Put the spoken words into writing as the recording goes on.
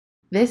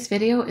This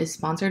video is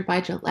sponsored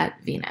by Gillette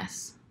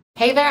Venus.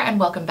 Hey there and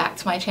welcome back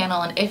to my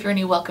channel, and if you're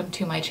new, welcome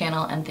to my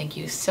channel and thank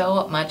you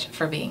so much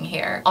for being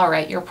here.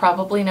 Alright, you're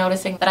probably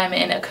noticing that I'm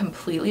in a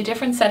completely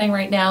different setting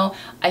right now.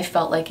 I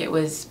felt like it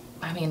was,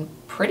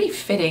 pretty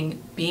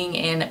fitting being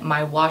in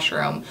my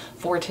washroom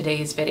for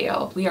today's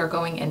video. We are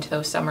going into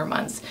those summer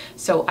months.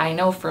 So I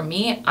know for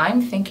me,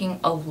 I'm thinking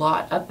a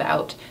lot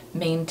about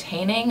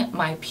maintaining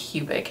my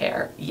pubic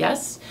hair.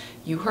 Yes,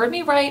 you heard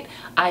me right.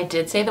 I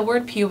did say the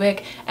word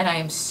pubic, and I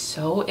am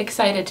so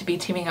excited to be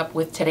teaming up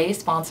with today's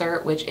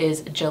sponsor, which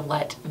is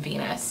Gillette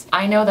Venus.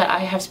 I know that I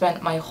have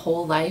spent my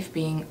whole life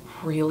being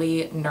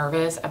really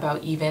nervous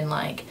about even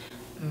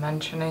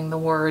mentioning the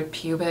word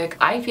pubic.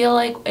 I feel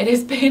like it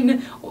has been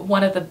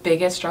one of the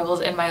biggest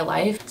struggles in my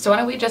life. So why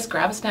don't we just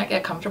grab a snack,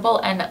 get comfortable,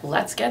 and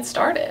let's get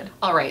started.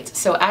 All right,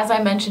 so as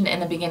I mentioned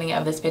in the beginning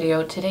of this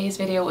video, today's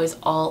video is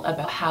all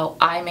about how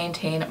I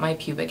maintain my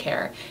pubic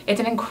hair. It's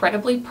an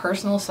incredibly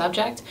personal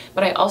subject,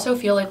 but I also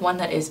feel like one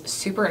that is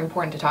super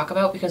important to talk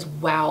about because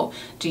wow,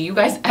 do you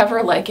guys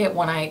ever like it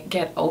when I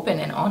get open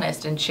and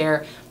honest and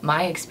share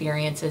my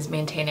experiences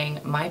maintaining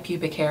my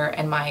pubic hair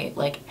and my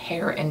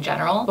hair in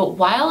general. But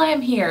while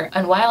I'm here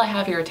and while I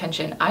have your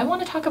attention, I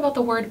want to talk about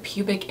the word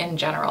pubic in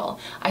general.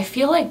 I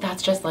feel like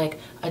that's just like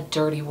a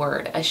dirty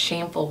word, a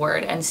shameful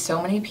word, and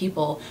so many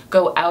people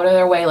go out of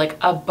their way,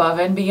 above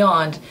and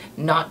beyond,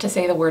 not to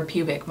say the word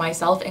pubic,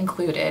 myself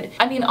included.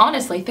 I mean,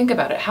 honestly, think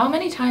about it. How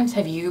many times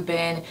have you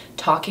been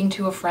talking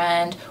to a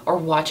friend or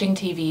watching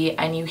TV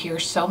and you hear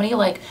so many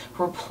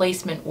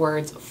replacement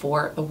words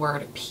for the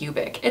word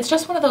pubic? It's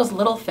just one of those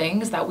little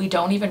things that we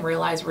don't even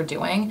realize we're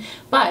doing,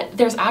 but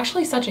there's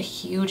actually such a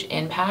huge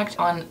impact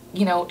on,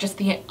 just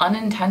the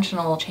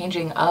unintentional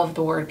changing of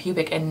the word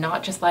pubic and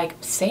not just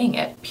saying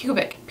it.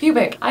 Pubic,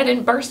 pubic. I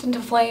didn't burst into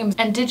flames.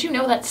 And did you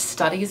know that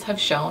studies have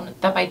shown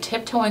that by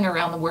tiptoeing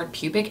around the word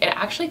pubic, it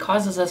actually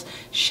causes us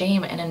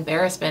shame and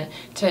embarrassment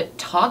to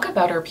talk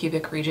about our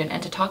pubic region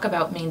and to talk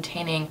about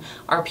maintaining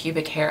our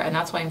pubic hair. And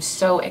that's why I'm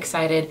so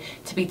excited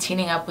to be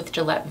teaming up with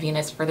Gillette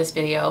Venus for this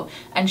video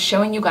and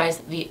showing you guys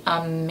the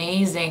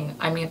amazing,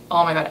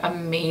 oh my god,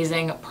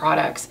 amazing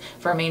products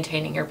for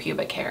maintaining your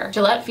pubic hair.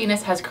 Gillette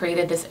Venus has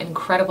created this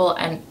incredible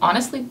and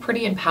honestly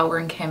pretty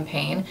empowering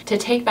campaign to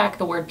take back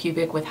the word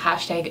pubic with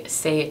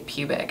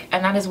 #SayPubic.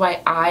 And that is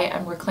why I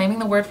am reclaiming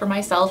the word for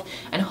myself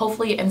and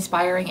hopefully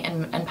inspiring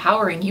and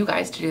empowering you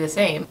guys to do the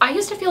same. I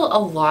used to feel a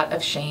lot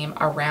of shame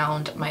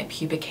around my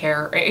pubic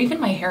hair, or even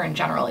my hair in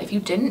general. If you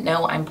didn't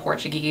know, I'm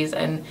Portuguese,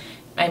 and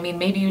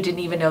maybe you didn't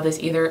even know this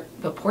either,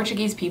 but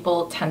Portuguese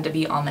people tend to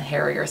be on the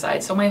hairier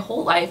side. So my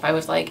whole life I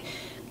was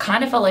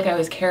kind of felt like I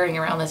was carrying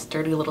around this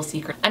dirty little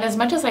secret. And as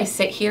much as I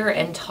sit here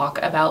and talk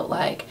about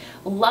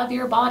love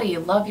your body,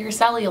 love your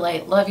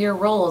cellulite, love your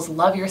rolls,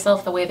 love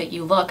yourself the way that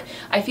you look,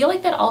 I feel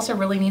like that also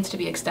really needs to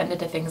be extended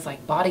to things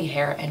like body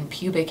hair and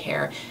pubic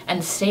hair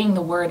and saying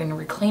the word and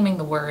reclaiming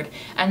the word.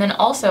 And then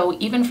also,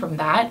 even from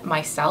that,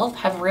 myself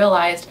have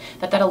realized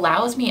that that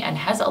allows me and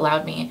has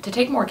allowed me to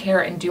take more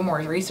care and do more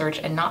research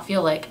and not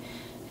feel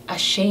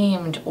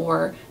ashamed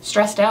or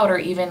stressed out or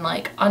even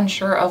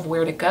unsure of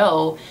where to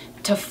go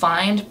to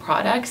find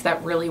products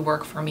that really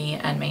work for me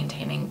and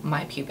maintaining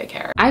my pubic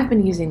hair. I've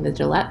been using the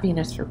Gillette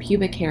Venus for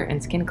pubic hair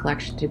and skin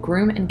collection to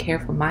groom and care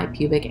for my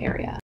pubic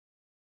area.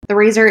 The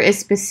razor is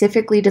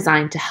specifically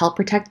designed to help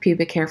protect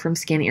pubic hair from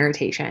skin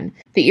irritation.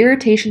 The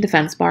irritation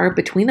defense bar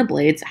between the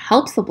blades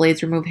helps the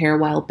blades remove hair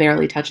while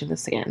barely touching the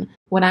skin.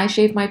 When I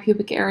shave my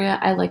pubic area,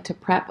 I like to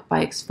prep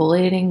by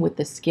exfoliating with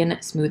the skin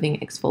smoothing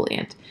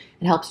exfoliant.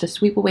 It helps to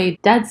sweep away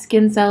dead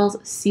skin cells,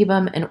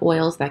 sebum, and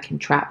oils that can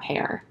trap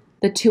hair.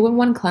 The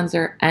 2-in-1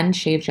 cleanser and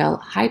shave gel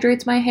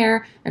hydrates my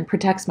hair and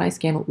protects my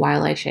skin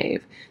while I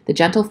shave. The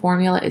gentle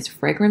formula is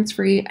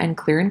fragrance-free and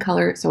clear in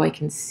color so I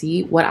can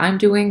see what I'm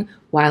doing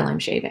while I'm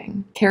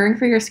shaving. Caring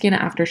for your skin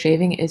after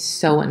shaving is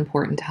so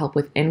important to help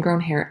with ingrown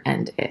hair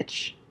and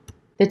itch.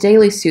 The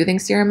Daily Soothing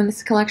Serum in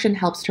this collection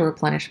helps to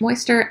replenish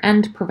moisture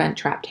and prevent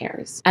trapped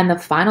hairs. And the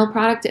final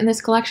product in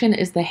this collection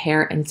is the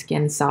Hair and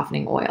Skin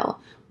Softening Oil.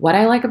 What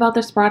I like about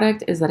this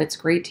product is that it's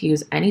great to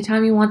use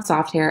anytime you want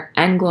soft hair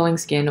and glowing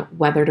skin,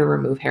 whether to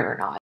remove hair or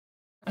not.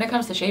 When it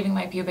comes to shaving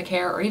my pubic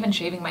hair or even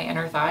shaving my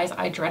inner thighs,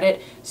 I dread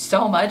it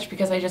so much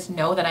because I just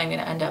know that I'm going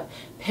to end up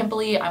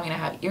pimply, I'm going to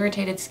have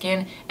irritated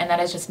skin, and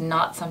that is just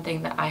not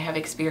something that I have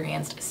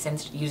experienced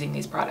since using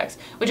these products,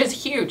 which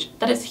is huge.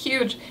 That is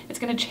huge. It's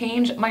going to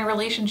change my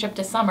relationship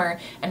to summer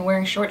and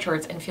wearing short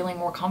shorts and feeling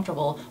more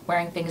comfortable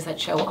wearing things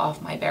that show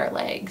off my bare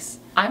legs.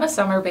 I'm a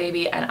summer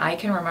baby, and I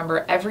can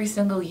remember every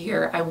single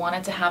year I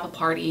wanted to have a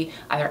party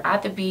either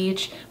at the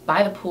beach,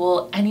 by the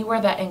pool, anywhere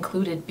that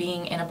included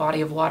being in a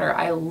body of water.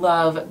 I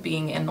love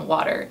being in the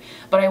water,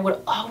 but I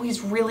would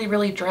always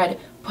really dread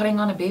putting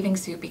on a bathing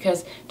suit,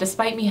 because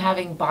despite me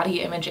having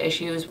body image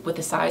issues with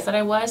the size that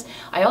I was,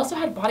 I also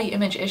had body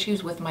image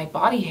issues with my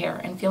body hair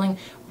and feeling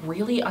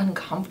really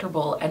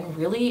uncomfortable and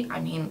really, I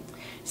mean,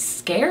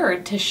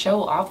 scared to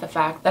show off the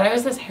fact that I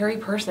was this hairy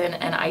person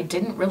and I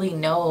didn't really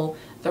know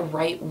the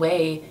right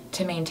way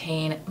to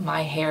maintain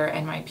my hair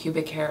and my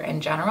pubic hair in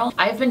general.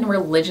 I've been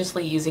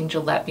religiously using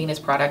Gillette Venus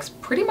products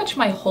pretty much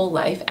my whole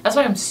life. That's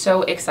why I'm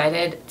so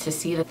excited to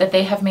see that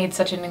they have made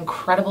such an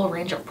incredible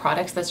range of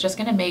products that's just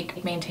gonna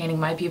make maintaining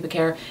my pubic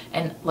hair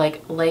and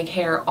like leg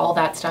hair, all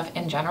that stuff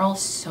in general,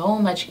 so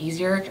much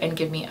easier and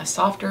give me a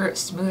softer,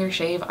 smoother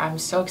shave. I'm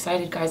so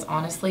excited, guys.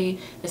 Honestly,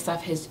 this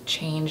stuff has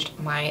changed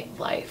my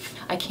life.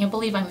 I can't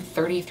believe I'm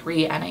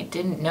 33 and I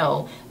didn't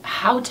know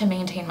how to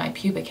maintain my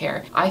pubic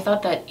hair. I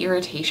thought that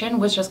irritation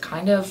was just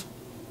kind of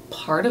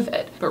part of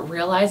it, but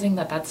realizing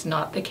that that's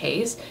not the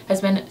case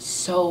has been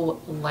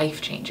so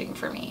life-changing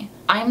for me.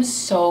 I'm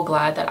so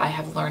glad that I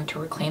have learned to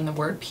reclaim the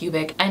word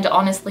pubic and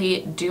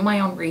honestly do my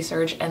own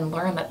research and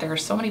learn that there are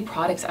so many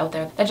products out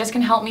there that just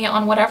can help me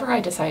on whatever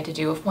I decide to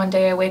do. If one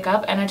day I wake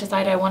up and I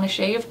decide I want to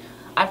shave,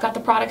 I've got the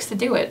products to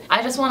do it.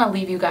 I just want to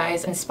leave you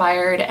guys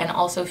inspired and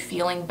also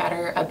feeling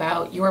better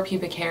about your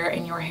pubic hair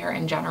and your hair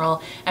in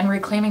general and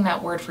reclaiming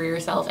that word for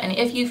yourself. And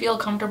if you feel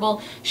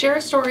comfortable, share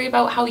a story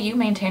about how you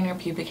maintain your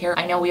pubic hair.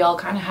 I know we all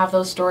kind of have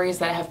those stories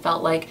that have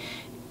felt like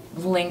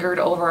lingered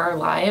over our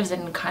lives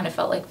and kind of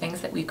felt like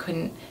things that we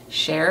couldn't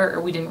share or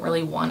we didn't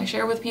really want to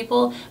share with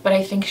people, but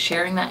I think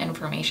sharing that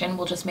information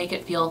will just make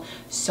it feel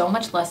so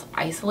much less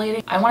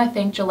isolating. I want to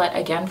thank Gillette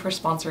again for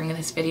sponsoring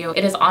this video.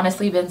 It has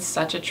honestly been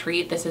such a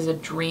treat. This is a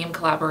dream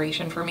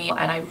collaboration for me,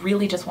 and I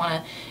really just want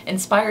to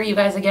inspire you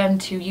guys again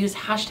to use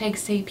hashtag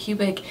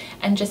 #SayPubic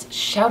and just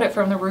shout it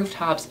from the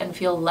rooftops and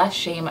feel less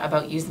shame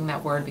about using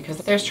that word, because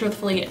there's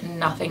truthfully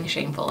nothing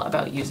shameful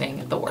about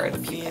using the word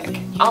pubic.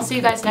 I'll see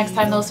you guys next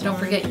time though, so don't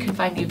forget you can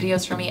find new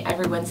videos from me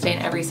every Wednesday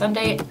and every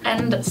Sunday,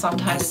 and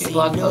sometimes new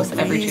blog posts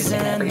every Tuesday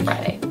and every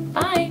Friday.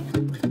 Bye!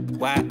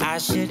 Why I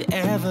should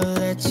ever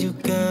let you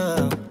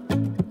go.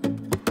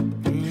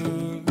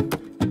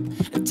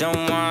 I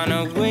don't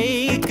wanna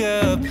wake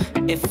up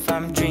if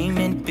I'm dreaming.